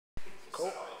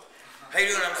How you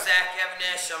doing? I'm Even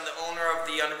Esh. I'm the owner of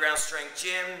the Underground Strength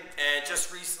Gym, and just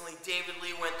recently David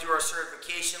Lee went through our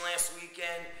certification last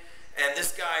weekend, and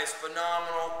this guy is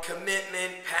phenomenal.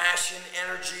 Commitment, passion,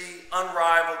 energy,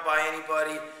 unrivaled by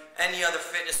anybody, any other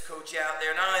fitness coach out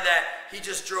there. Not only that, he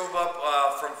just drove up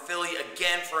from Philly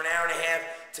again for an hour and a half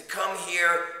to come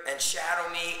here and shadow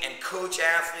me and coach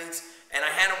athletes, and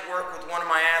I had him work with one of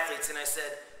my athletes, and I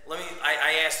said,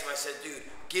 I asked him, I said, dude,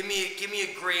 give me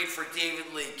a grade for David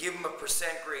Lee. Give him a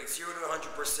percent grade, 0 to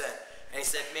 100%. And he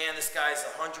said, man, this guy's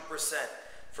 100%.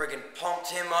 Friggin'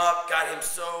 pumped him up, got him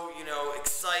so,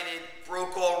 excited,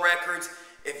 broke all records.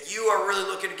 If you are really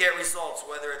looking to get results,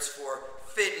 whether it's for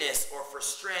fitness or for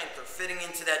strength or fitting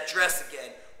into that dress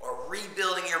again or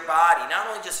rebuilding your body, not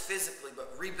only just physically,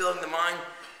 but rebuilding the mind,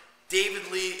 David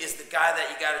Lee is the guy that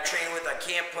you got to train with. I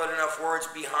can't put enough words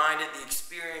behind it. The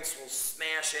experience will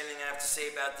smash anything I have to say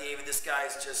about David. This guy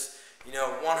is just,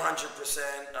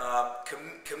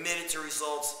 100% committed to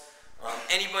results.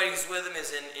 Anybody who's with him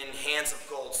is in hands of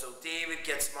gold. So David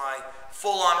gets my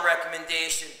full-on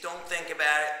recommendation. Don't think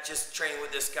about it. Just train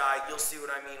with this guy. You'll see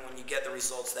what I mean when you get the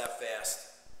results that fast.